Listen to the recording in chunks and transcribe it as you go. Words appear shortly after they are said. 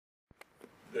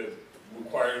that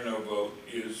require no vote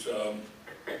is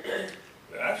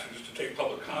actually just to take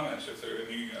public comments, if there are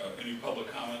any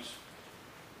public comments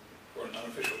for an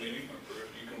unofficial meeting, or for,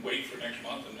 you can wait for next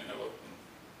month and have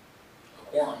a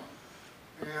quorum.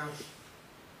 Yeah,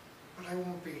 but I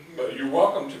won't be here. But you're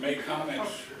welcome to make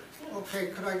comments. Okay,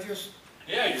 could I just...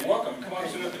 Yeah, you're welcome. Come on,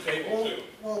 sit at the table too.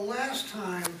 Well, last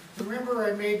time, remember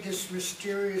I made this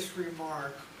mysterious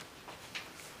remark.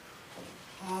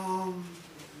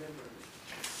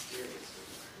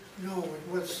 No,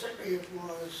 it was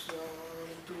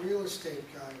the real estate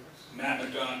guy. Matt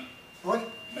McDonough.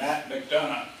 What? Matt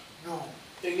McDonough. No.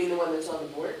 Do you mean the one that's on the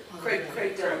board? Craig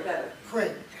Delabetter.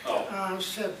 Craig. Oh.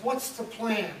 Said, what's the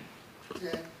plan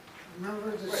that,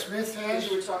 remember that Smith has? Because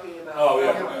you were talking about. Oh,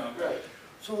 yeah, Yeah. yeah. Right.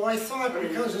 So I thought,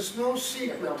 because it's no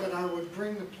secret, that I would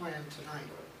bring the plan tonight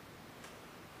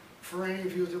for any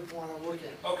of you that want to look at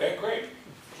it. Okay, great.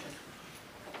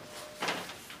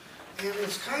 And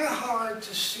it's kind of hard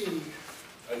to see,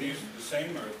 Are these the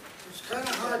same or? it's kind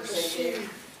of hard to see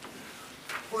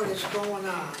what is going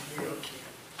on here.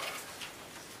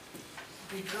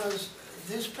 Because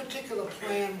this particular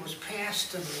plan was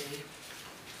passed to me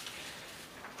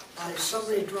by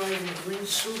somebody driving a green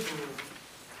Subaru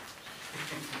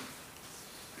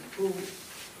who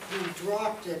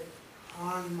dropped it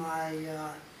on my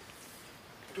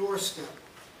doorstep.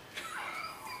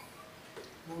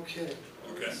 No kidding.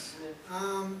 Okay.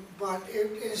 But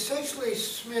essentially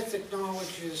Smith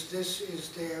acknowledges this is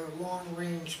their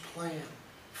long-range plan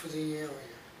for the area.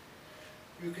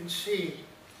 You can see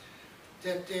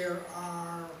that there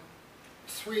are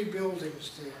 3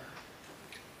 buildings there.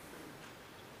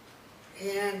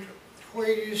 And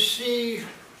where you see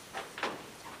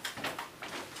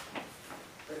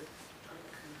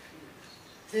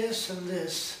this and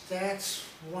this, that's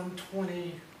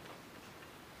 121,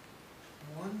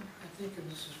 I think, and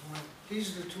this is one.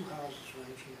 These are the 2 houses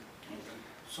right here. Okay.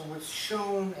 So it's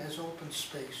shown as open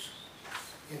space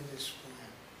in this plan.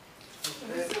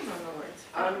 I still don't know where it's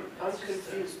from. I'm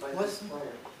confused by What? this plan.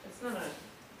 It's not a,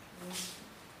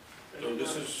 So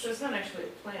this so is it's not actually a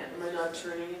plan. Am I not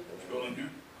turning it? this building here?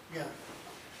 Yeah.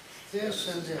 This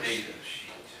and is this. data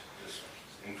sheet, this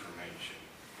one's information.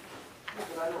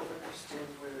 But I don't understand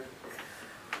where.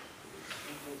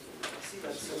 I see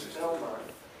that says Belmont.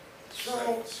 So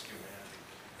Site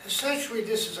schematic. essentially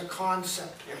this is a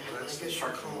concept Yeah, plan, well, I that's guess the you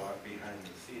parking call it. lot behind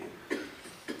the theater.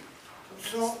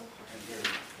 So, And here,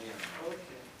 yeah. Okay.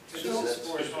 So So- this is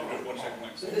Ford Just Hall. 1 second,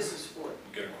 Mike. So this is Ford.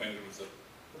 Get acquainted with the,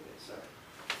 Okay, sorry.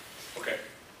 okay.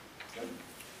 Good.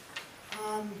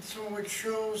 so it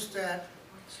shows that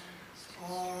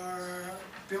our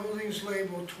buildings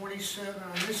labeled 27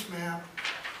 on this map,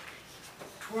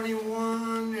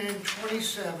 21 and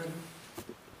 27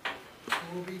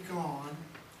 will be gone.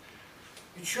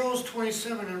 It shows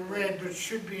 27 in red, but it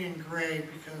should be in gray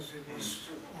because it was,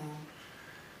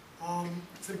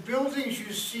 the buildings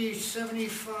you see,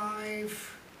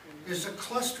 75, there's a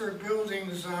cluster of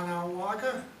buildings on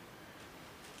Awaga,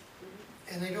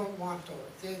 and they don't want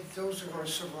those. Those are going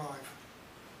to survive.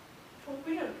 Well,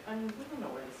 we don't know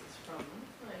where this is from.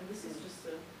 And this is just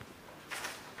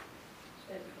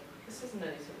this isn't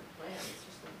any sort of plan, it's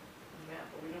just a map,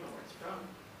 but we don't know where it's from.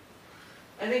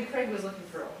 I think Craig was looking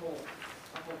for a whole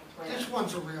plan. This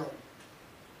one's a real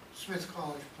Smith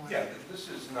College plan. Yeah, this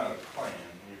is not a plan,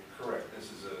 you're correct.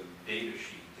 This is a data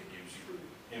sheet that gives you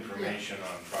information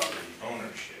on property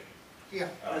ownership. Yeah.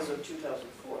 As of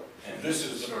 2004. And this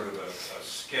is sort of a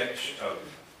sketch of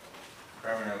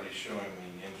primarily showing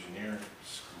the engineering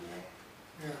school.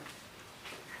 Yeah.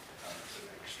 It's an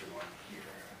extra one here.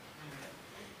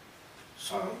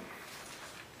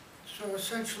 So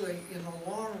essentially, in the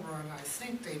long run, I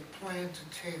think they plan to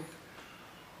take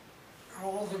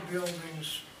all the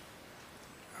buildings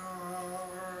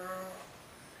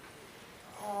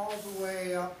all the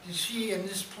way up. You see in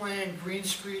this plan, Green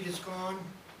Street is gone,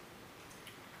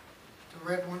 the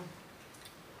red one.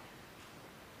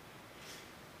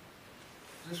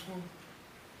 This one.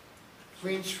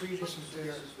 Green Street isn't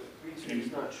there. Green Street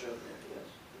is not shown there, yes,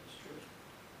 that's true.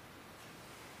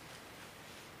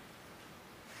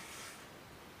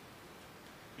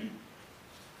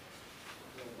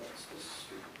 Well, what's this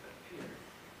street up here?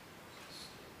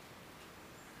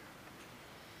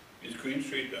 Is Green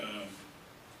Street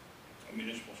a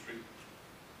municipal street?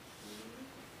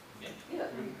 Yeah, yeah.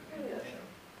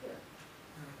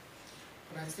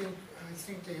 But I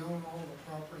think they own all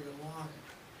the property along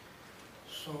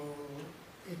it. So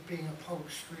it being a public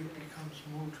street becomes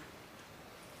moot.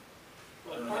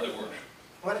 I don't know how that works.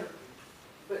 What?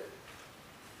 But,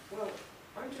 well,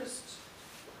 I'm just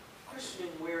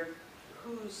questioning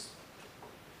whose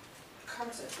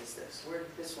concept is this? Where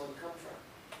did this one come from?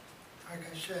 Like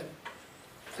I said.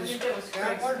 I think that was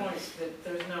Craig's point, that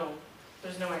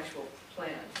there's no actual plan,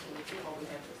 all we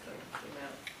have is the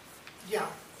map. Yeah,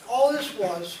 all this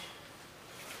was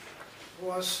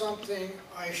something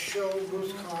I showed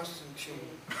Ruth Constantine.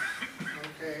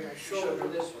 Okay, I You showed showed her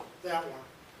her this one. that one.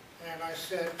 And I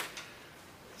said,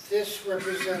 this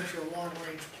represents your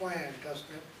long-range plan, doesn't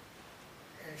it?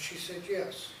 And she said,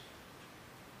 yes.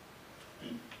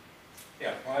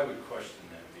 Yeah, well, I would question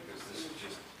that, because this is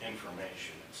just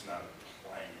information, it's not a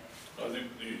plan. I think,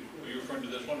 were you referring to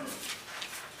this one, or?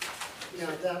 Yeah,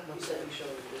 that one. You said you showed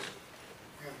her this.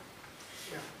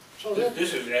 Yeah. So that,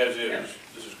 This is as is,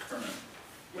 this is current.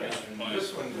 Yeah, and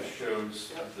this one just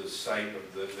shows the site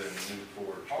of the new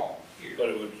Ford Hall here. But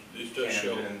it does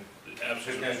show And then the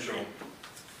absence of potential, street.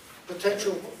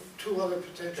 potential, two other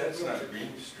potential that's not buildings.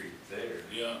 Green Street there.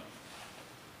 Yeah,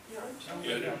 Yeah, I'm telling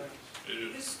yeah, you.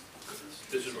 it is,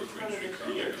 this is where Green Street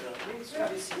currently is. Green Street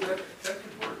Yeah, is that, here. that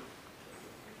could work.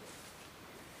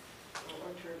 Oh, I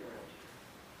turned around.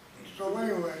 So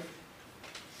anyway,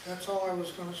 that's all I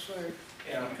was gonna say.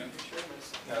 Yeah, Okay. I turned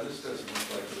myself. now this doesn't look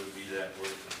like it would be that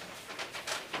worth it.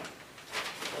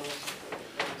 Oh,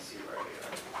 let me see where we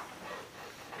are.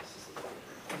 This is the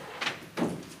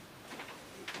one.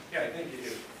 Yeah, I think it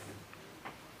is.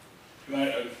 You mind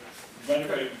if I, let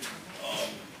Craig,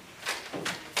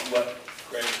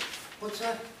 What's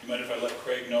that? you mind if I let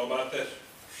Craig know about this?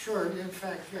 Sure, in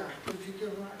fact, yeah. Could you give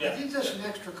her, I Yeah. think there's an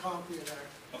extra copy of that.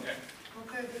 Okay.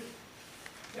 Okay, good.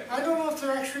 Yeah. I don't know if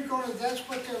they're actually gonna, that's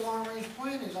what their long-range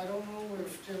plan is. I don't know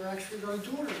if they're actually gonna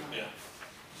do it or not. Yeah.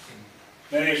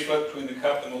 Many a slip between the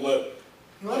cup and the lip.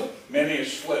 What? Many a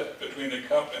slip between the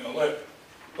cup and the lip,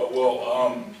 but we'll,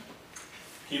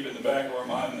 keep it in the back of our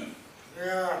mind and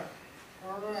Yeah,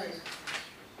 all right.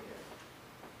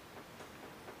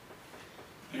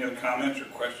 any other comments or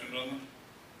questions on this?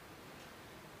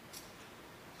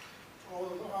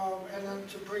 Oh, and then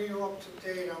to bring you up to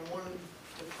date on one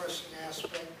depressing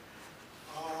aspect,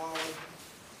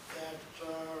 that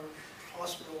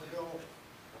Hospital Hill,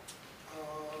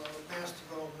 Mass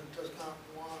Development does not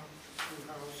want two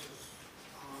houses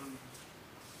on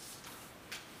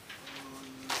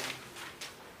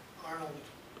Arnold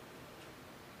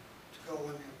to go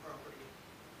on their property.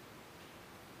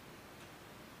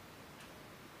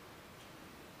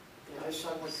 Yeah, There's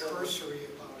somewhat cursory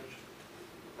about it.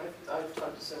 I've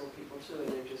talked to several people too, and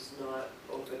they're just not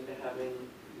open to having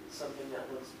something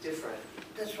that looks different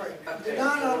That's right. up They're there.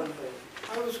 not for up, one thing.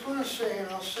 I was gonna say, and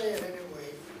I'll say it anyway,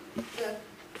 that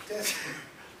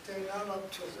they're not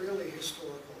up to really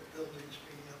historical buildings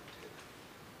being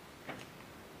updated.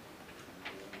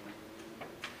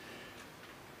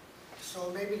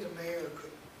 So maybe the mayor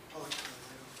could talk to them, I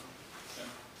don't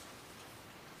know.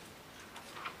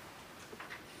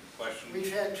 Questions?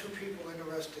 We've had two people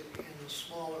interested in the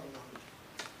smaller one,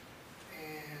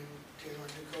 and there are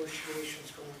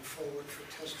negotiations going forward for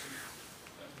testing.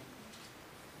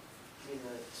 I mean,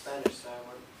 the Spanish style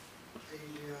one.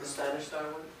 The Spanish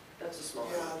style one? That's a small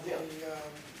one. Yeah,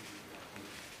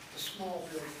 the small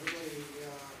building, really,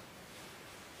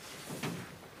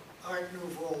 Art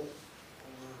Nouveau, or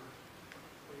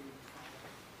what do you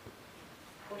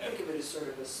call I think of it as sort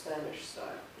of a Spanish style.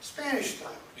 it? Spanish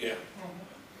style. Yeah.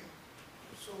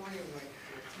 So anyway,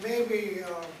 maybe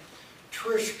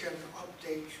Trish can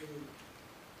update you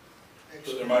next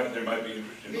So week. there might be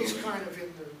interest in He's moving. kind of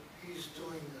in the, he's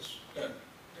doing this, Good.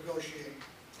 negotiating.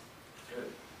 Good.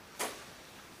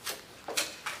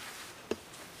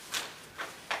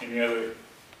 Any other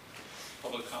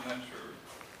public comments or?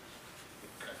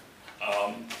 Okay.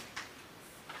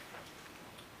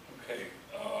 Okay,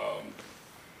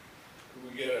 could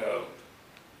we get a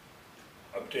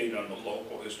update on the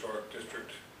local historic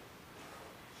district,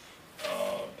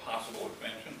 possible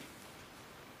expansion?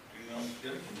 Do you know?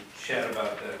 Yeah, we can chat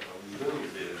about that a little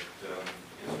bit.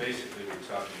 It's basically, we're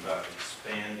talking about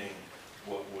expanding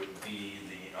what would be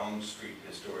the Elm Street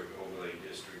Historic Overlay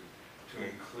District to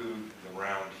include the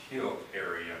Round Hill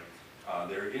area.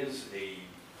 There is a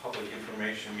public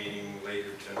information meeting later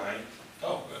tonight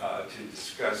Oh, good. to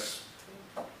discuss.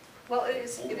 Well, it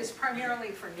is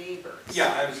primarily for neighbors.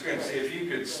 Yeah, I was going to say, if you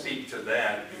could speak to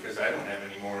that, because I don't have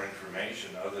any more information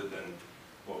other than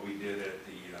what we did at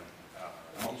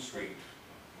the Elm Street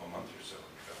a month or so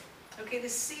ago. Okay,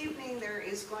 this evening, there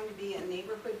is going to be a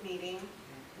neighborhood meeting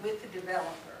with the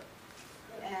developer.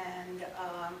 And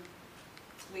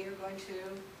we are going to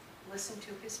listen to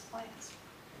his plans.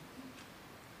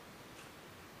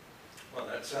 Well,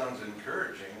 that sounds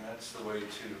encouraging. That's the way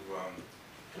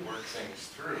to work things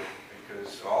through,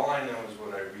 because all I know is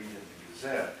what I read in the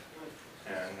Gazette.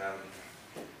 And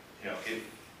if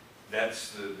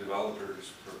that's the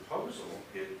developer's proposal,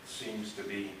 it seems to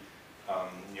be,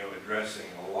 addressing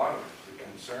a lot of the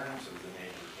concerns of the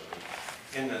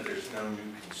neighborhood, in that there's no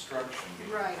new construction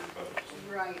being Right. proposed.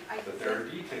 Right. But there are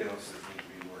details that need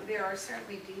to be worked out. There are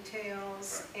certainly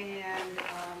details, and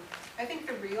I think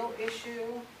the real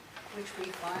issue, which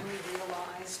we finally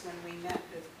realized when we met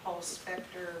with Paul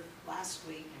Spector last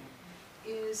week,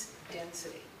 is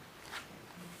density.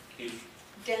 Keith?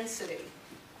 Density.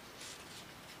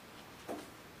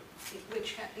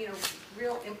 Which,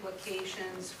 real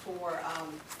implications for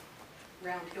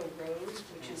Round Hill Road,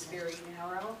 which is very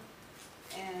narrow,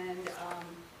 and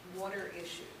water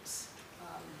issues.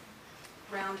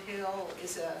 Round Hill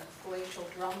is a glacial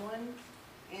drumlin,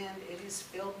 and it is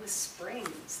filled with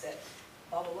springs that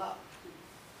bubble up.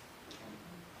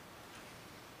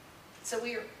 So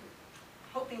we are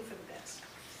hoping for the best.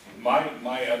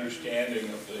 My understanding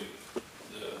of the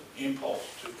impulse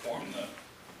to form the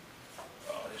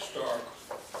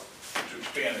to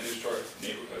expand the historic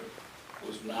neighborhood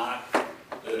was not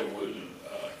that it was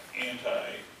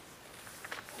anti-growth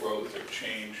or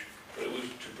change, but it was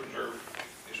to preserve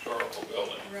historical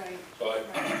buildings. Right. So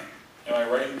am I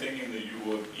right in thinking that you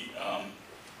would,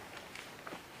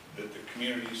 that the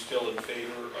community is still in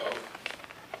favor of,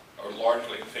 or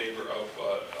largely in favor of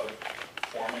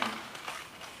forming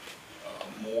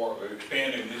more, or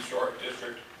expanding the historic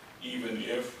district, even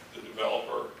if the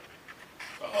developer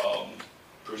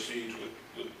proceeds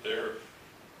with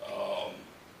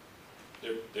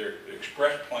their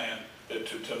express plan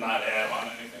to not add on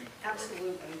anything?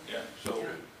 Absolutely. Yeah, so, Yeah.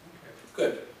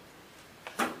 good.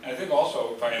 And I think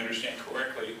also, if I understand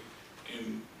correctly,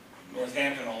 in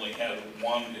Northampton only has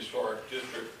one historic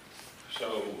district,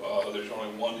 so there's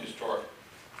only one historic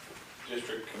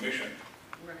district commission,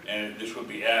 Right. and this would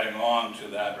be adding on to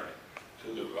that,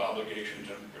 to the obligations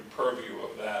and purview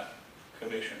of that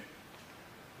commission.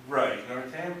 Right,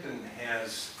 Northampton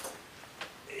has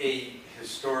a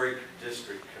historic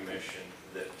district commission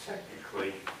that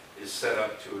technically is set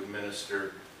up to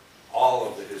administer all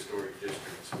of the historic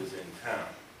districts within town.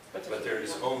 But there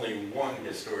is only one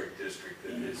historic district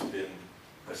that has been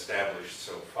established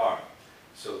so far.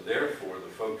 So therefore,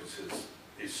 the focus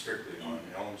is strictly on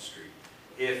Elm Street.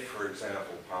 If, for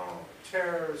example, Pomeroy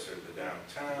Terrace or the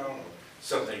downtown, or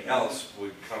something else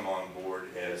would come on board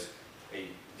as a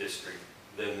district,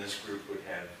 then this group would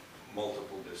have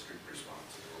multiple district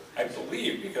responsibilities. I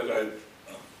believe, because I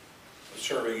was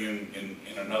serving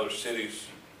in another city's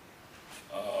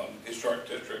historic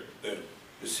district, that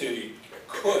the city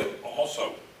could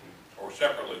also, or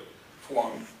separately,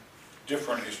 form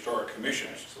different historic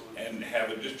commissions and have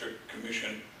a district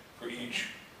commission for each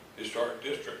historic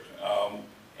district.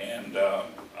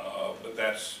 But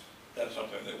that's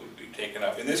something that would be taken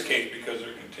up. In this case, because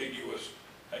they're contiguous,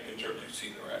 I can certainly see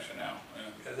the rationale.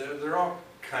 Yeah. Yeah, there are all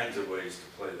kinds of ways to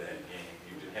play that game.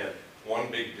 You can have one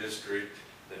big district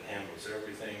that handles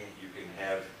everything. You can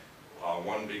have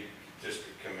one big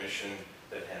district commission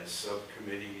that has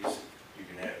subcommittees. You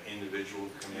can have individual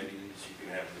committees. You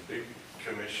can have the big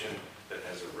commission that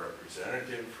has a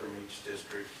representative from each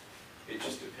district. It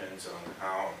just depends on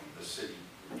how the city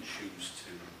would choose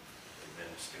to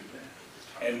administer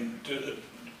that. And do the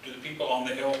people on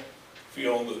the Hill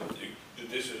feel that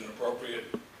this is an appropriate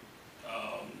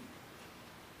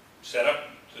setup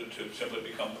to simply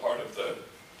become part of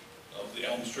the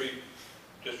Elm Street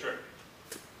district?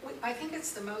 I think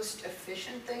it's the most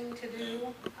efficient thing to do.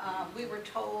 We were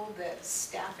told that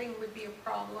staffing would be a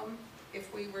problem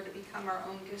if we were to become our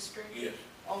own district. Yes.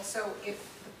 Also, if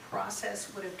the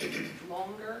process would have been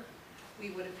longer,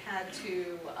 we would have had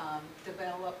to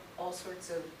develop all sorts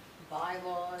of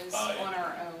bylaws Yeah. on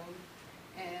our own.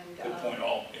 And Good point,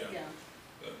 all, yeah. yeah.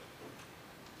 Good.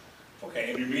 Okay,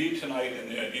 and you're meeting tonight, and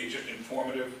it's just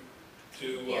informative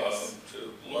to Yes.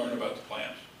 to learn about the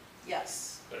plans?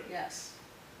 Yes, Good. yes.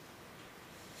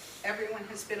 Everyone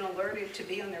has been alerted to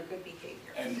be on their good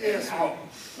behavior. And Yes. how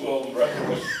will the rest of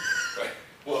us, right,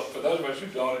 well, for those of us who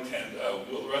don't attend,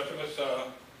 will the rest of us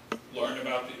learn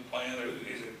about the plan, or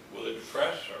will it be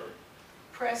press, or?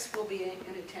 Press will be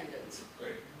in attendance,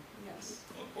 Great, yes.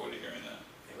 look forward to hearing that.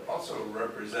 Also,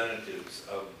 representatives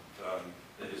of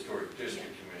the Historic District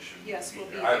Commission. Yes, will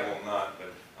be I there. will not,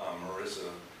 but Marissa,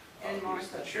 And who's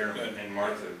the Martha. chairman, and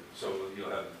Martha, so you'll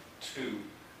have two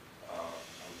of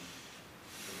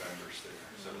the members there.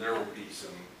 So there will be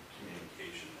some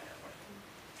communication that way.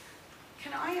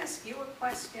 Can I ask you a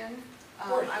question? Of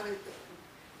course.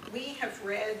 We have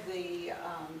read the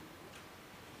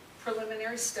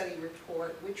preliminary study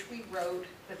report, which we wrote,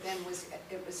 but then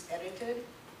it was edited.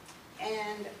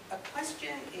 And a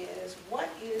question is, what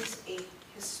is a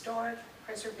historic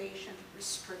preservation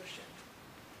restriction.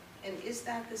 And is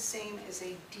that the same as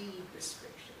a deed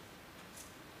restriction?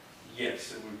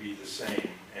 Yes, it would be the same.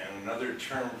 And another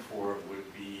term for it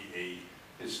would be a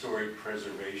historic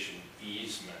preservation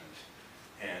easement.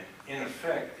 And in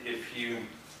effect, if you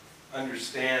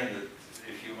understand that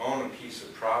if you own a piece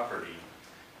of property,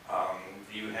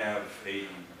 you have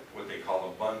what they call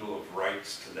a bundle of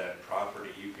rights to that property.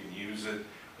 You can use it,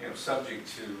 subject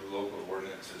to local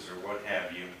ordinances or what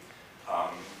have you.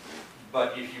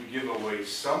 But if you give away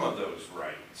some of those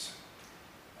rights,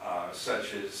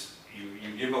 such as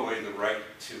you give away the right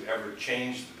to ever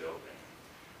change the building,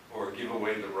 or give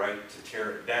away the right to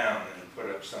tear it down and put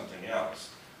up something else,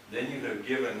 then you have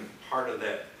given part of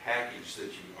that package that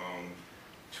you own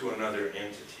to another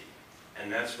entity.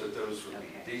 And that's what those would be.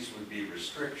 Okay. These would be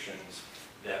restrictions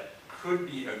that could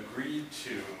be agreed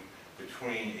to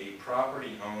between a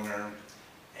property owner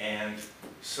and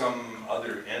some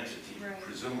other entity, Right.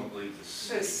 presumably the The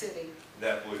city, city.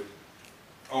 that would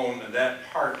own that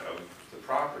part of the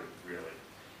property, really.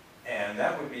 And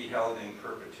that would be held in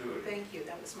perpetuity. Thank you,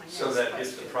 that was my next So question. that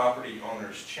if the property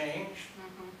owners change,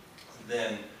 Mhm.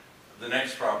 then the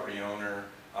next property owner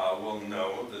will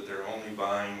know that they're only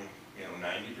buying,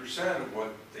 90% of what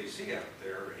they see out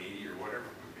there, or 80 or whatever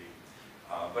it would be.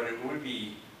 But it would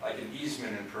be like an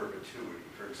easement in perpetuity.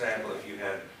 For example, if you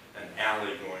had an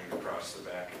alley going across the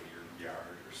back of your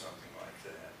yard or something like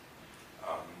that.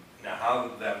 Now, how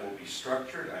that will be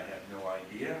structured, I have no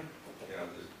idea.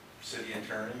 The city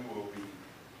attorney will be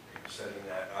setting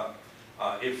that up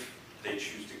if they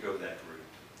choose to go that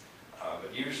route.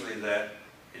 But usually that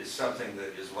is something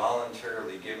that is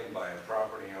voluntarily given by a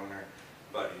property owner,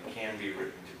 but it can be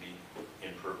written to be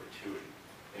in perpetuity.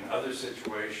 In other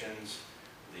situations,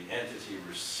 the entity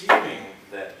receiving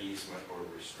that easement or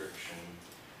restriction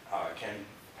can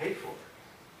pay for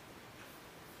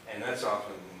it. And that's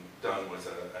often done with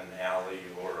an alley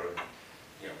or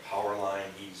a power line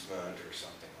easement or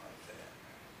something like that.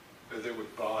 But they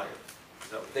would buy it. Is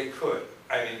that what They could.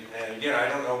 I mean, and again, I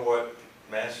don't know what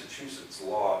Massachusetts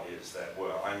law is that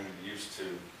well. I'm used to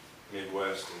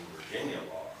Midwest and Virginia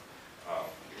law,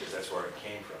 because that's where it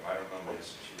came from. I don't know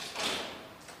Massachusetts.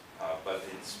 But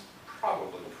it's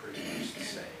probably pretty much the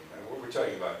same. We're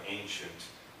talking about ancient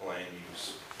land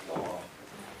use law.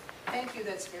 Thank you,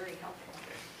 that's very helpful.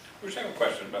 We just have a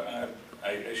question, but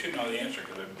I should know the answer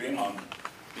because I've been on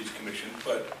these commissions,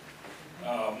 but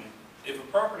if a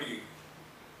property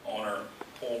owner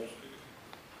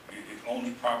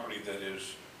owns property that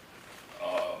is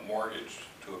mortgaged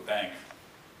to a bank,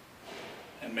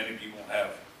 and many people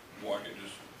have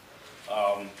mortgages,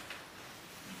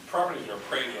 properties are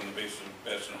appraised on the basis of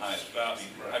best and highest value,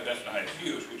 best and highest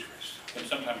use, which can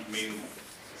sometimes mean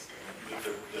that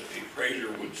the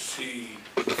appraiser would see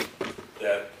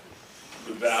that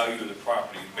the value of the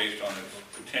property is based on its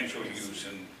potential use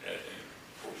in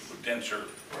for denser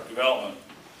development.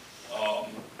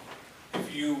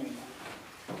 If you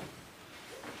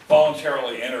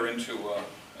voluntarily enter into a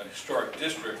historic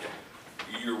district,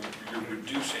 you're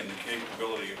reducing the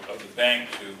capability of the bank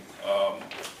to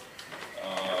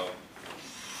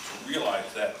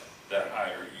realize that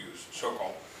higher use,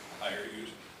 so-called higher use.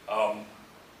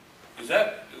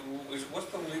 What's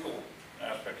the legal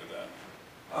aspect of that?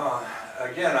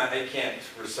 Again, I can't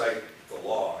recite the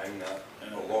law. I'm not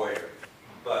a lawyer.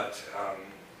 But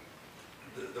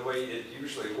the way it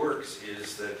usually works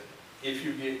is that if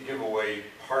you give away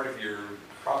part of your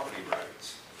property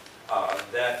rights,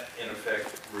 that in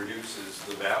effect reduces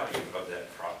the value of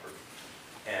that property.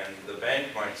 And the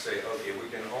bank might say, okay, we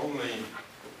can only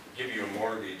give you a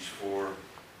mortgage for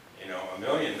 $1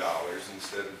 million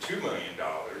instead of $2 million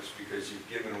because you've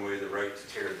given away the right to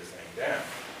tear the thing down.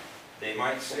 They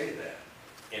might say that.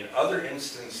 In other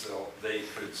instances, they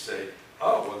could say,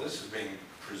 oh, well, this is being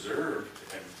preserved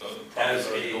as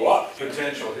a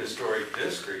potential historic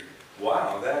district.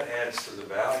 Wow, that adds to the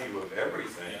value of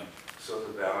everything, so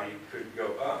the value could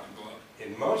go up.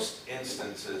 In most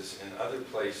instances, in other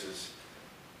places,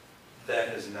 that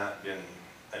has not been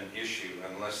an issue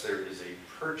unless there is a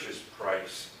purchase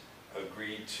price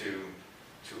agreed to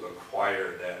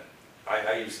acquire that.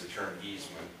 I use the term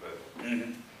easement, but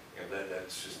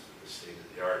that's just the state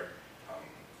of the art.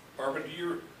 Barbara,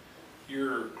 you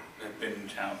have been in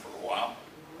town for a while,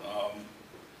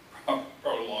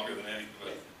 probably longer than any of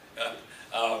us.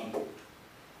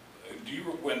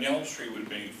 When Elm Street was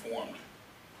being formed,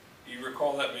 do you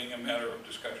recall that being a matter of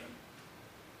discussion?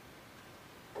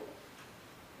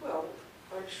 Well,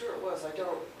 I'm sure it was. I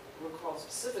don't recall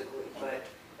specifically, but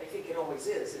I think it always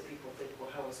is, that people think, well,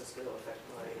 how is this going to affect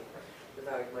my the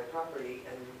value of my property,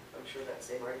 and I'm sure that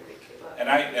same argument came up. And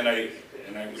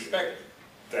I respect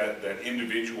that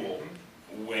individual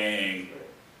weighing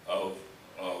of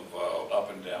up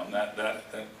and down, that's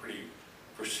pretty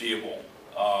foreseeable.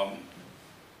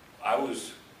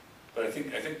 But I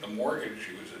think the mortgage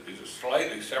issue is a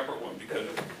slightly separate one, because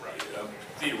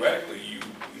theoretically, you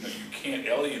can't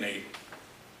alienate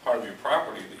part of your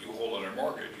property that you hold under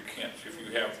mortgage. You can't, if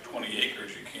you have 20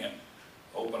 acres, you can't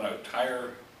open a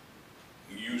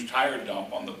used tire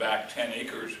dump on the back 10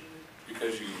 acres,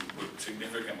 because you would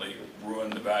significantly ruin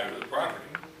the value of the property.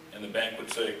 And the bank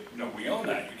would say, no, we own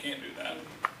that, you can't do that.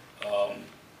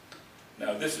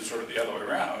 Now, this is sort of the other way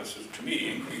around. This is, to me,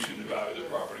 increasing the value of the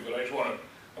property, but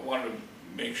I wanted to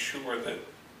make sure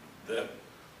that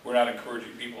we're not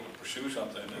encouraging people to pursue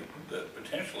something that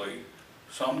potentially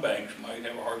some banks might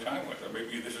have a hard time with. Or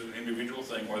maybe this is an individual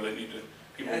thing where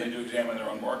people need to examine their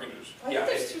own mortgages. I think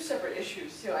there's two separate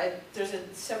issues too. There's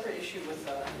a separate issue with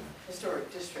a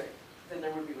historic district than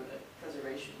there would be with a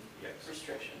preservation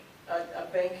restriction. A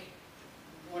bank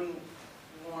wouldn't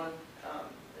want,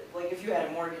 like if you had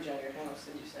a mortgage on your house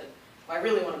and you said, well, I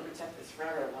really want to protect this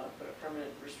forever, I want to put a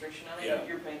permanent restriction on it, Yeah.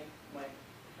 your bank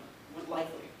would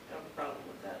likely have a problem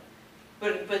with that.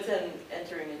 But then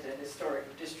entering into a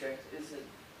historic district is a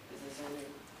zoning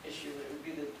issue. It would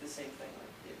be the same thing,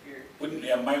 like if you're.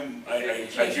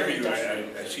 I hear you,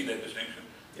 I see that distinction.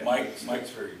 Yeah,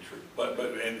 that's very true.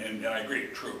 And I agree,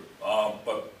 true.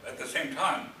 But at the same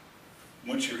time,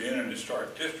 once you're in an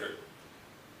historic district,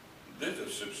 there's a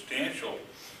substantial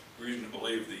reason to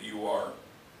believe that you are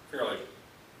fairly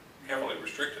heavily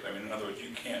restricted. I mean, in other words,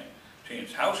 you can't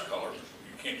change house color,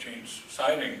 you can't change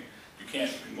siding, you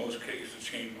can't, in most cases,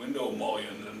 change window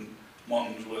mullions and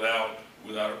muntins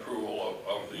without approval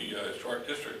of the historic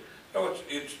district. So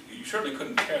you certainly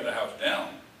couldn't tear the house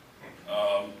down,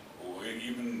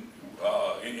 even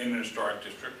in an historic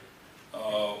district.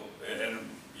 And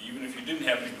even if you didn't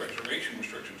have any preservation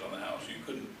restrictions on the house, you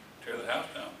couldn't tear the house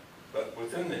down. But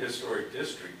within the historic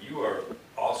district, you are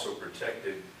also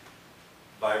protected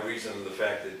by reason of the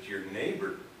fact that your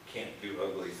neighbor can't do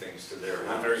ugly things to their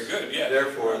house. Very good, yeah.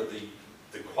 Therefore,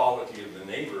 the quality of the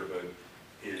neighborhood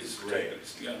is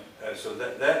raised. Yeah. So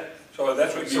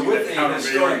that's what so with the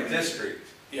historic district,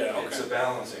 yeah, okay. it's a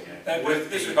balancing act. That- With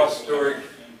this the is helpful. historic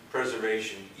Yeah.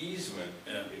 preservation easement,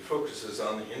 Yeah. it focuses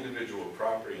on the individual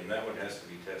property, and that one has to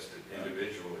be tested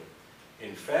individually.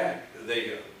 In fact,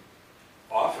 they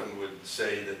often would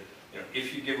say that,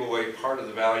 if you give away part of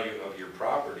the value of your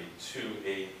property to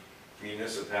a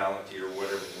municipality or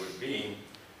whatever it would be,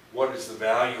 what is the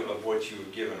value of what you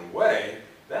have given away?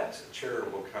 That's a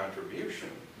charitable contribution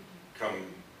come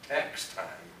tax time.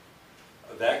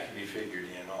 That can be figured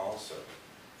in also.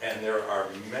 And there are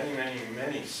many, many,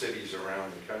 many cities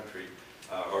around the country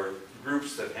or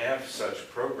groups that have such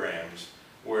programs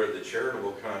where the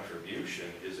charitable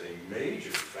contribution is a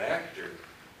major factor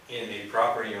in a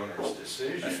property owner's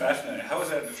decision. That's fascinating. How is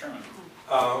that determined?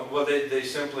 Well, they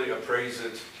simply appraise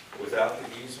it without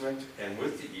the easement and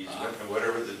with the easement, and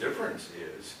whatever the difference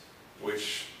is,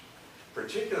 which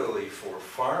particularly for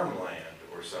farmland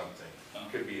or something,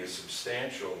 could be a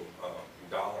substantial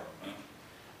dollar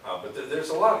amount. But there's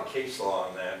a lot of case law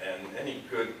on that, and any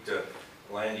good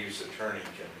land use attorney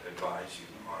can advise you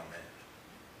on that.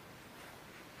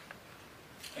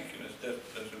 Thank you,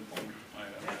 that's important, I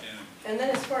understand. And then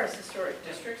as far as historic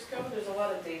districts go, there's a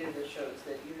lot of data that shows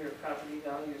that either property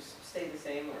values stay the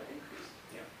same or increase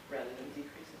rather than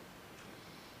decreasing.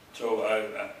 So,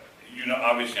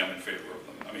 obviously I'm in favor of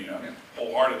them. I mean, I'm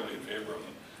wholeheartedly in favor of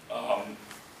them.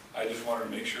 I just wanted to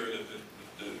make sure that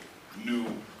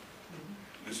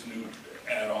this new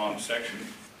add-on section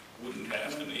wouldn't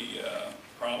have any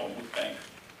problem with bank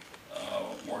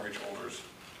mortgage holders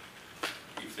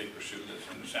if they pursue this,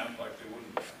 and it sounds like they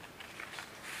wouldn't.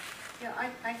 Yeah,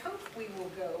 I hope we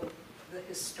will go the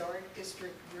historic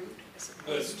district route as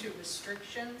opposed to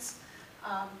restrictions.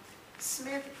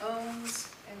 Smith owns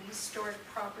an historic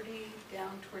property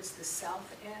down towards the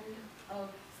south end of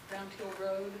Round Hill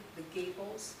Road, the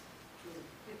Gables,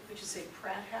 which is a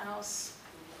Pratt house,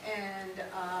 and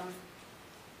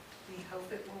we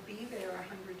hope it will be there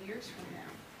 100 years from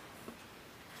now.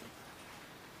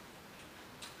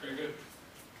 Very good.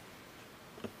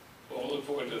 Well, we'll look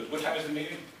forward to it. What time is the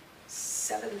meeting?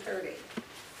 7:30.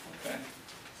 Okay.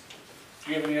 Do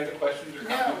you have any other questions or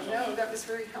comments? No, that was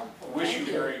very helpful. Wish Thank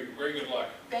you very, very good luck.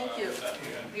 Thank you. with that,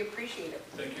 yeah. We appreciate it.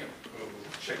 Thank you. We'll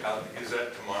check out the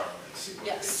Gazette tomorrow and see what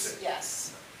they Yes, say.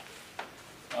 yes.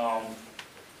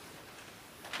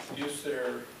 Is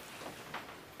there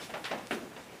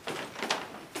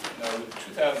Now, the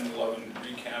 2011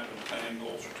 recap and planning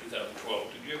goals for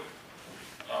 2012, did you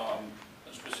have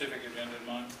a specific agenda in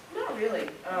mind? Not really,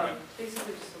 Okay.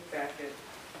 basically just look back at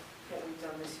what we've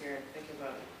done this year and think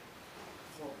about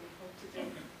what we hope to do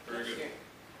Okay, very next good. year.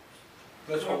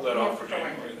 Let's hold that off for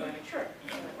January then. Sure,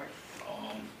 Yeah. that works.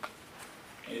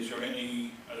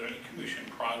 Are there any commission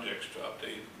projects to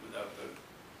update without the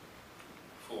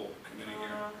full committee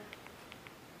here?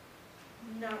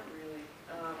 Not really.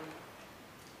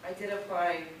 I did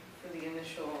apply for the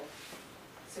initial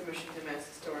submission to Mass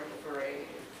Historic for a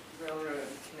railroad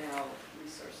and canal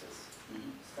resources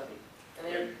Mhm. study. And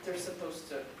they're supposed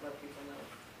to let people know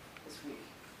this week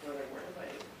whether we're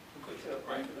invited to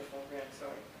apply for the full grant, so I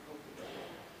hope we do.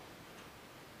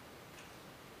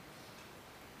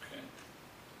 Okay.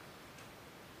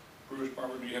 Bruce,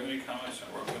 Barbara, do you have any comments?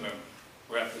 We're going to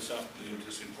wrap this up,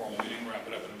 this informal meeting, wrap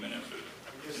it up in a minute. But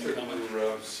I guess there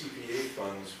were CPA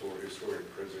funds for historic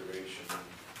preservation,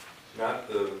 not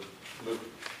the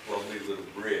lovely little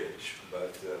bridge,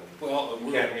 but well,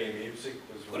 we're Academy of Music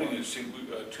was one. putting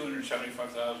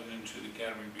 $275,000 into the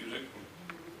Academy of Music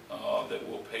that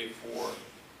will pay for a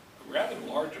rather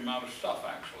large amount of stuff,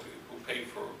 actually. It will pay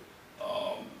for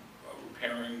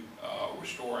repairing,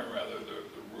 restoring rather, the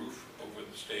roof over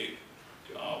the stage,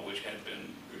 which had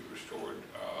been restored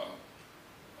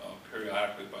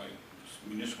periodically by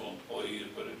municipal employees,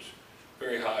 but it's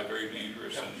very high, very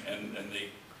dangerous, and they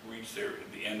reach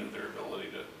the end of their ability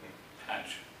to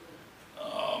patch.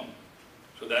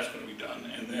 So that's going to be done.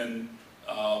 And then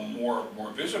more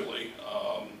visibly,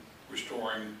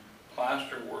 restoring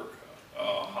plaster work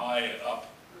high up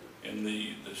in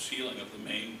the ceiling of the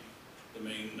main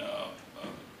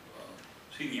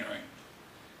seating area.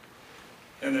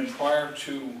 And then prior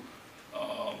to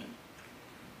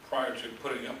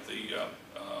putting up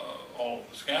all of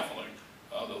the scaffolding,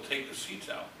 they'll take the seats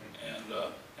out, and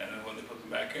then when they put them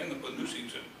back in, they'll put new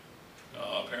seats in.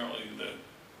 Apparently, the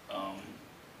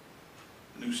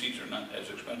new seats are not as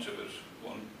expensive as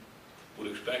one would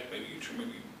expect. Maybe you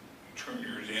turn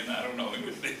yours in. I don't know. And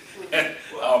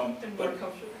more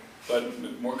comfortable? But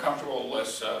more comfortable,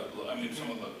 less. I mean, some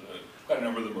of quite a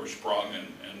number of them are sprung,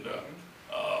 and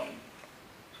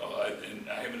so I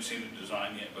haven't seen the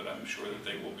design yet, but I'm sure that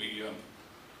they will be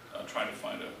trying to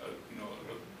find a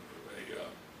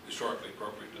historically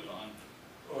appropriate design.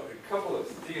 Well, a couple of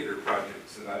theater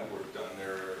projects that I've worked on,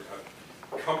 there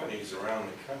are companies around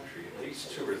the country, at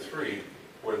least 2 or 3,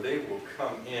 where they will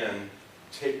come in,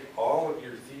 take all of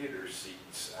your theater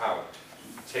seats out,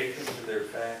 take them to their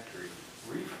factory,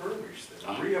 refurbish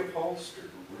them, reupholster,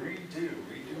 redo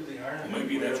the iron.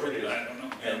 Maybe that's what whatever it is. I don't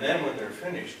know. And then when they're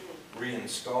finished,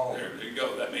 reinstall them. There you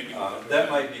go. That may be. That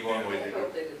might be one way to I do hope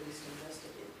it. they'd at least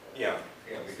investigate that. Yeah,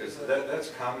 because that's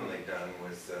commonly done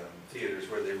with theaters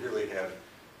where they really have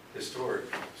historic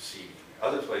seating.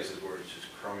 Other places where it's just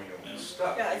chromium and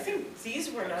stuff. Yeah, I think these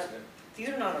are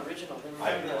not original, they were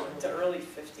from the early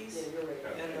 50s. Yeah, you're right.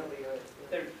 Okay. And they'll be right.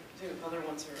 The other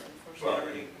ones are Well,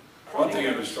 unfortunately One already. thing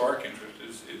of historic interest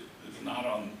is not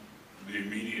on the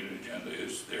immediate agenda,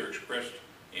 is their expressed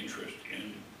interest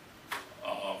in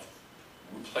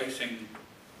replacing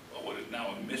what is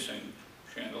now a missing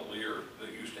chandelier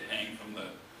that used to hang from the,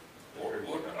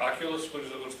 oculus,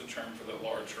 what's the term for the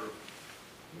large sort of,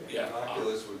 yeah.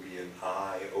 Oculus would be an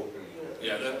eye opening.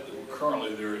 Yeah,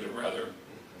 currently there is a rather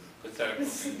pathetic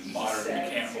modern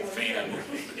mechanical fan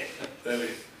that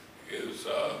is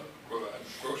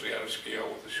grossly out of scale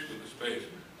with the space,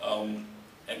 and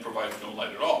provides no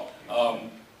light at all.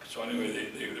 So anyway,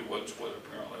 there was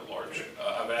apparently a large,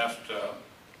 I've asked, who's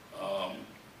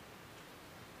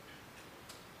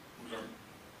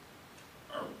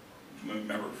our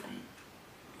member from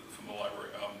the library,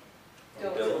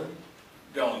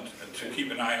 Dylan, to keep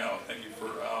an eye out. Thank you for,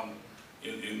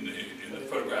 in the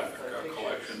photographic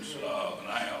collections, an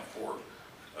eye out for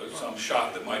some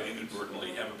shot that might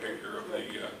inadvertently have a picture of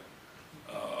the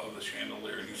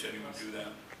chandelier, and he said he would do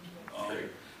that.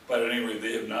 But at any rate,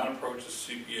 they have not approached the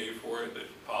CPA for it. It's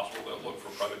possible they'll look for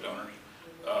private donors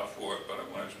for it, but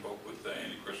when I spoke with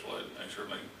Andy Crystal, I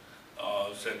certainly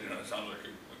said, it sounds like a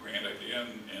grand idea,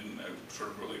 and sort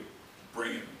of really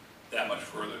bring it that much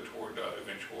further toward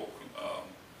eventual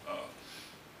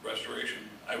restoration.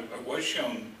 I was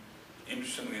shown,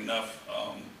 interestingly enough,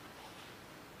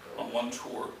 on one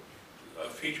tour, a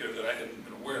feature that I hadn't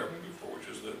been aware of before, which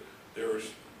is that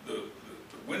there's the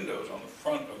windows on the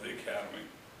front of the academy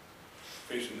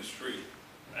facing the street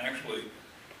actually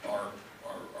are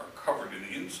covered in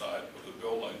the inside of the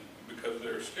building because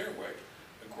they're a stairway,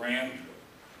 a grand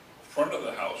front of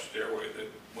the house stairway that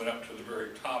went up to the very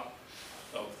top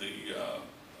of the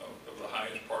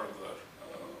highest part of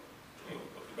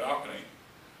the balcony,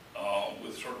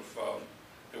 with sort of,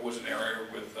 there was an area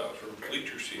with sort of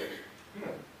bleacher seating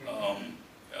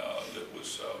that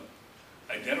was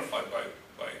identified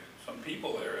by some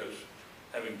people there as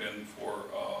having been for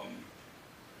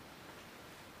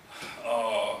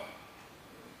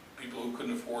people who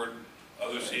couldn't afford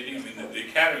other seating. I mean, the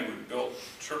academy was built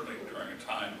certainly during a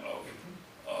time of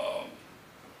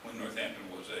when Northampton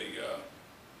was a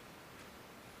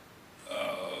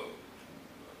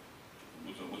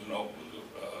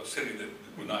city that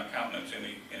would not countenance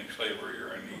any slavery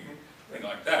or anything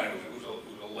like that. It was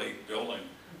a late building,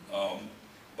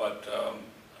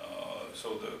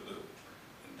 so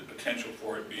the potential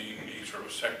for it being a sort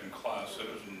of second-class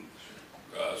citizen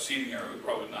seating area was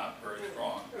probably not very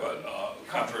strong, but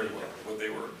contrary to what they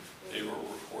were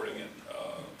reporting it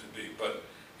to be. But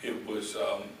it was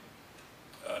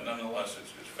nonetheless,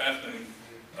 it's fascinating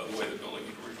the way the building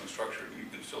was originally structured, and you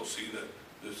can still see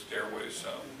the stairways,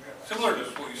 similar to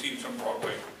what you see in some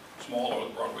Broadway, smaller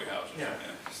Broadway houses. Yeah,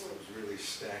 so it was really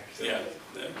stacked. Yeah.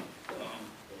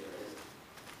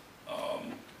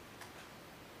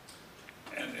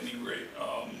 And at any rate,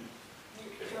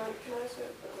 Can I ask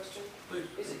a question? please.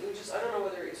 Is it just, I don't know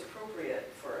whether it's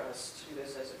appropriate for us to do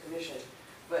this as a commission,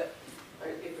 but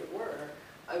if it were,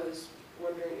 I was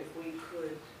wondering if we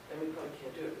could, and we probably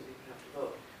can't do it because we would have to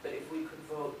vote, but if we could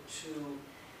vote to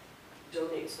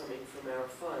donate something from our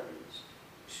funds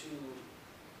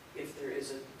to, if there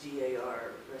is a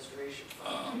DAR restoration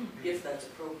fund, if that's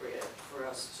appropriate for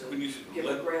us to give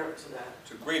a grant to that.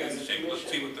 It's a great as a instinct. Let's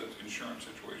see commission. what the insurance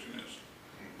situation is,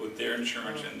 with their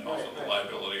insurance and also the Right.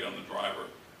 liability on the driver.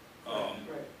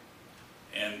 Right.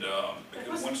 And That because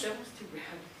was once, too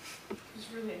bad. It was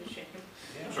really a shame.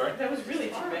 I'm sorry? That was really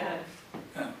too bad.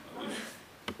 Yeah, it was-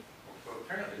 Well,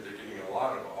 apparently they're getting a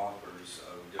lot of offers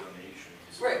of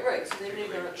donations. Right, so they may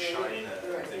particularly not,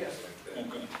 China right, and things yeah. like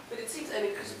that. okay. But it seems, I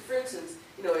mean, because for instance,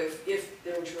 you know, if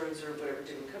their insurance or whatever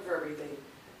didn't cover everything,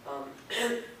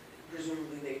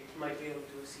 presumably they might be able to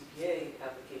do a CPA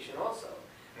application also.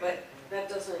 But that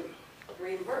doesn't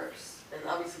reimburse, and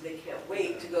obviously they can't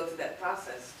wait to go through that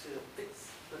process to fix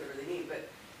whatever they need, but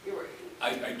you're right.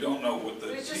 I don't know what the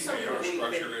But it's just CAR something we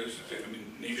structure is. I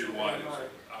mean, nationwide is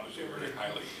obviously a very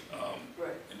highly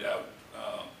Right, endowed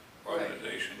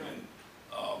organization. Right. And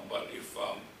but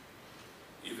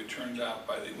if it turns out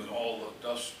when all the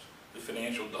dust, the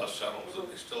financial dust settles, that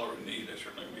they still are in need, I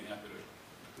certainly would be happy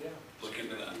to look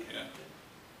into that. Yeah.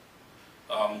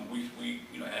 We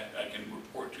you know, I can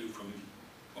report to you from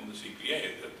the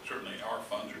CPA that certainly our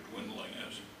funds are dwindling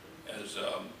as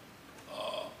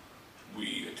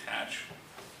we attach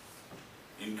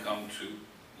income to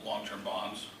long-term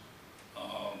bonds,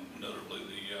 notably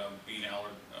the Bean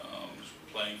Allard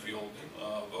playing field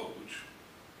vote, which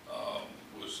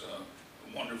was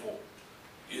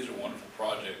is a wonderful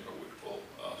project, but which will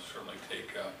certainly take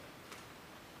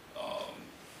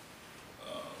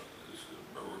is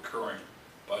a recurring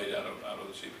bite out of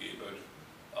the CPA budget.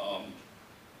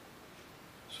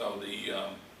 So the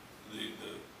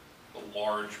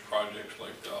large projects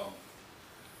like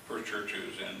First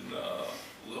Churches and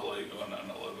Lily,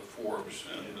 the Forbes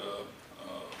and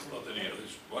any of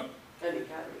these, what? and the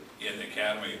academy. In the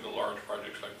academy, the large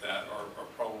projects like that are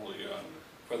probably,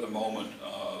 for the moment,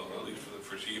 at least for the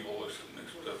foreseeable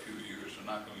next few years, are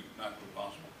not going to be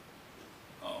possible.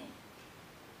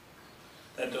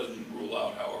 That doesn't rule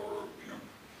out, however,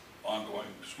 ongoing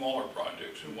smaller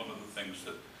projects, and one of the things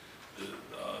that the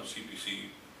CPC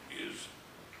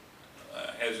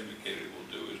has indicated will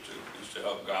do is to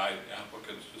help guide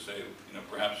applicants to say,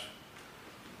 perhaps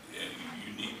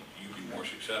you'd be more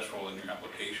successful in your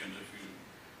applications if you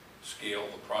scale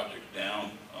the project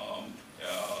down,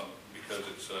 because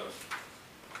it's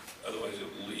otherwise it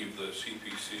will leave the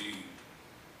CPC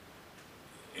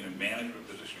in a management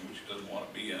position which it doesn't want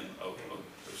to be in, of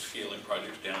scaling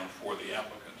projects down for the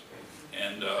applicants.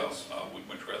 And we'd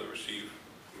much rather receive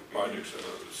projects at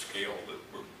a scale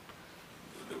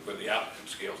where the applicant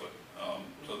scales it,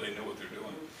 so they know what they're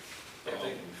doing. If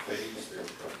they can phase their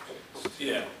projects.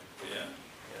 Yeah.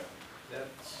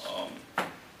 That's,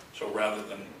 So rather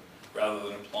than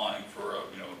applying for a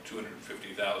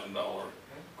 $250,000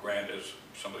 grant as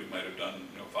somebody might have done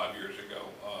 5 years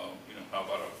ago, how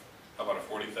about a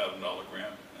 $40,000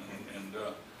 grant, and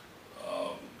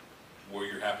where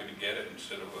you're happy to get it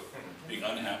instead of being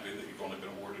unhappy that you've only been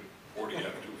awarded 40 out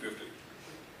of 250,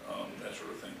 that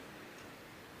sort of thing.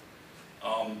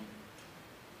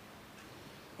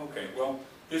 Okay, well,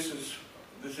 this is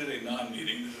a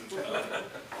non-meeting.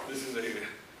 This is a,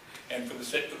 and for the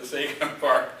sake of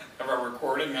our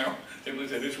recording, I simply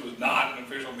say this was not an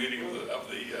official meeting of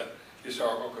the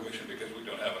historical commission because we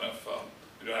don't have enough,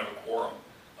 we don't have a quorum.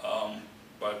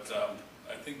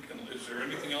 I think, is there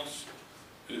anything else?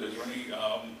 Is there any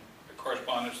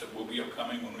correspondence that will be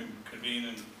upcoming when we convene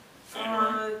in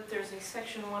January? There's a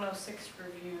section 106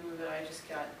 review that I just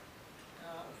got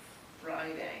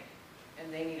Friday,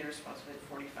 and they need a response within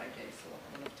 45 days, so we'll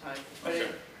have enough time. But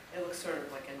Okay. it looks sort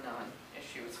of like a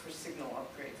non-issue. It's for signal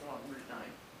upgrades along Route 9.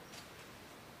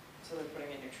 So they're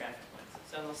putting in new traffic lights.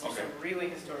 So unless there's some really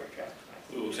historic traffic lights.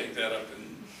 We will take that up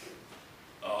and,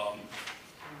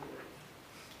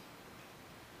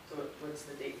 So what's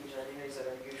the date in January? Is that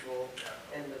our usual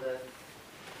end of the,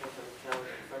 calendar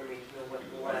in front of me, you know, what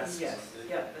the last? Yes,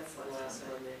 yeah, that's The last last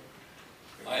Monday.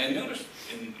 I had noticed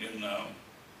in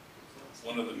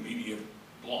one of the media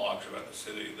blogs about the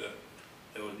city that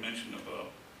there was mention of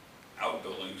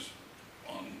outbuildings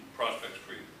on Prospect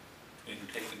Street being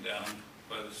taken down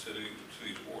by the city's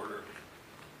order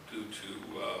due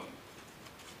to a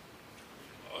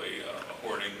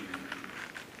hoarding,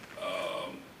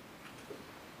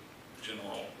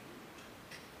 general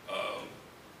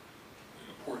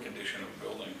poor condition of a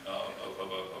building,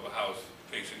 of a house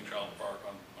facing Charles Park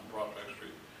on Prospect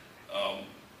Street.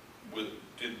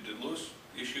 Did Lewis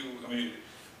issue, I mean,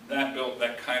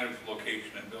 that kind of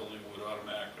location and building would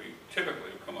automatically,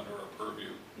 typically have come under our purview,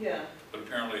 Yeah, but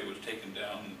apparently it was taken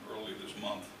down early this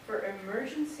month. for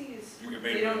emergencies,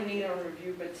 Maybe- they don't need a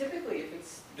review, but typically if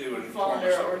it's They would fall inform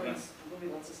under us our of it. ordinance,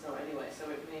 Louis lets us know anyway, so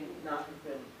it may not have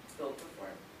been built before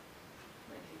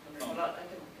 1900, but I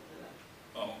can look into that.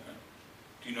 Oh, okay.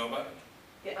 Do you know about it?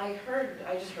 Yeah, I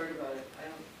just heard about it, I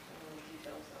don't know the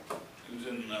details though. It was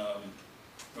in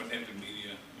Northampton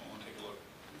Media, I want to take a look.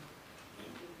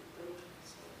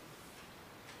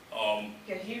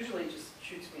 Yeah, he usually just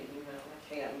shoots me an email, like,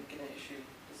 hey, I'm gonna issue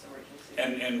this emergency.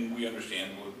 And we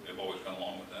understand, we've always gone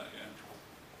along with that, yeah.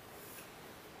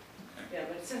 Okay. Yeah,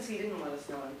 but since he didn't let us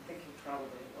know, I'm thinking probably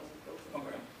it wasn't built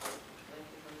before Okay.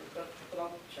 1900, but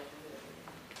I'll check into it.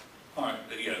 All right,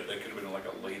 yeah, that could have been like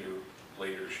a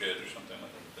later shed or something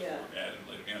like that. Yeah. That were added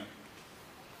later, yeah.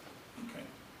 Okay.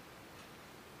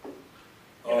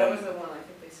 Yeah, that was the one, I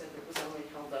think they said that was only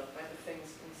held up by the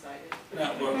things inside it.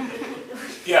 Yeah, well,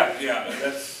 yeah,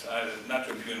 that's, not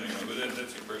to impugn anyone, but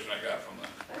that's the impression I got from that.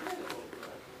 I had a little,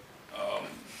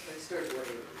 I started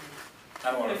worrying.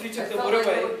 I don't want If to, you took the wood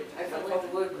away. I felt like the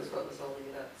wood was what was holding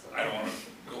it up, so. I don't want to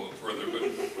go further, but,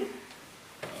 in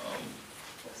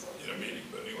a meeting,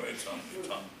 but anyway, it's on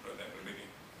Northampton meeting.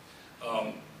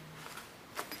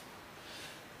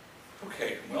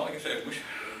 Okay, well, like I said,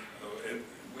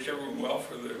 wish everyone well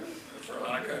for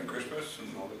Hanukkah and Christmas and,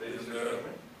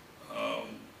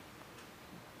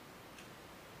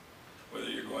 whether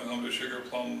you're going home to sugar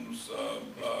plums,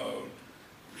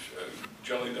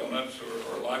 jelly donuts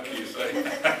or latkes,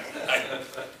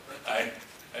 I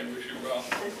wish you well.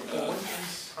 When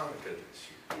is Hanukkah this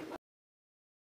year?